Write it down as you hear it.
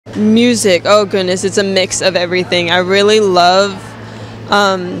Music, oh goodness, it's a mix of everything. I really love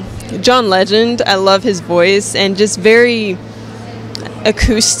John Legend. I love his voice, and just very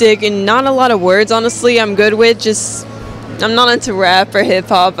acoustic and not a lot of words, honestly. I'm good with I'm not into rap or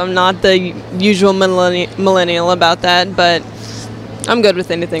hip-hop. I'm not the usual millennial about that, but I'm good with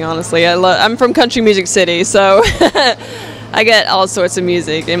anything, honestly. I'm from Country Music City, so I get all sorts of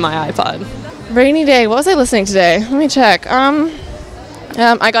music in my iPod. Rainy day, what was I listening today? Let me check.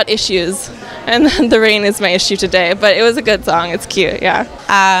 I got Issues, and the rain is my issue today, but it was a good song. It's cute, yeah.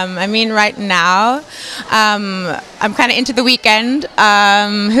 I mean, right now, I'm kind of into The Weeknd.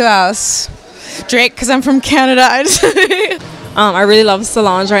 Who else? Drake, because I'm from Canada. I really love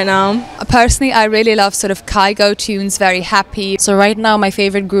Solange right now. Personally, I really love sort of Kygo tunes, very happy. So right now, my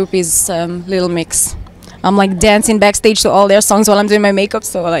favorite group is Little Mix. I'm like dancing backstage to all their songs while I'm doing my makeup,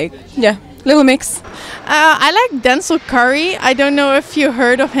 so like, yeah. Little Mix. I like Denzel Curry. I don't know if you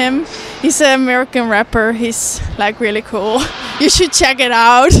heard of him. He's an American rapper. He's like really cool. You should check it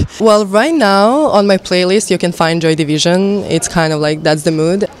out. Well, right now on my playlist you can find Joy Division. It's kind of like that's the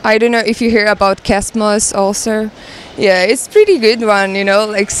mood. I don't know if you hear about Cosmos also. Yeah, it's pretty good one, you know,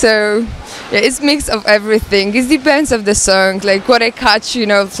 like so. Yeah, it's mix of everything. It depends of the song, like what I catch, you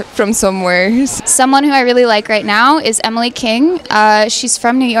know, from somewhere. Someone who I really like right now is Emily King. She's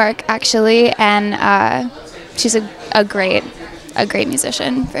from New York, actually, and she's a great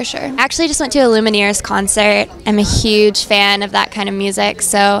musician for sure. Actually, just went to a Lumineers concert. I'm a huge fan of that kind of music.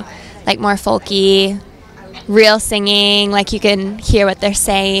 So, like more folky, real singing, like you can hear what they're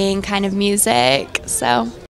saying, kind of music. So.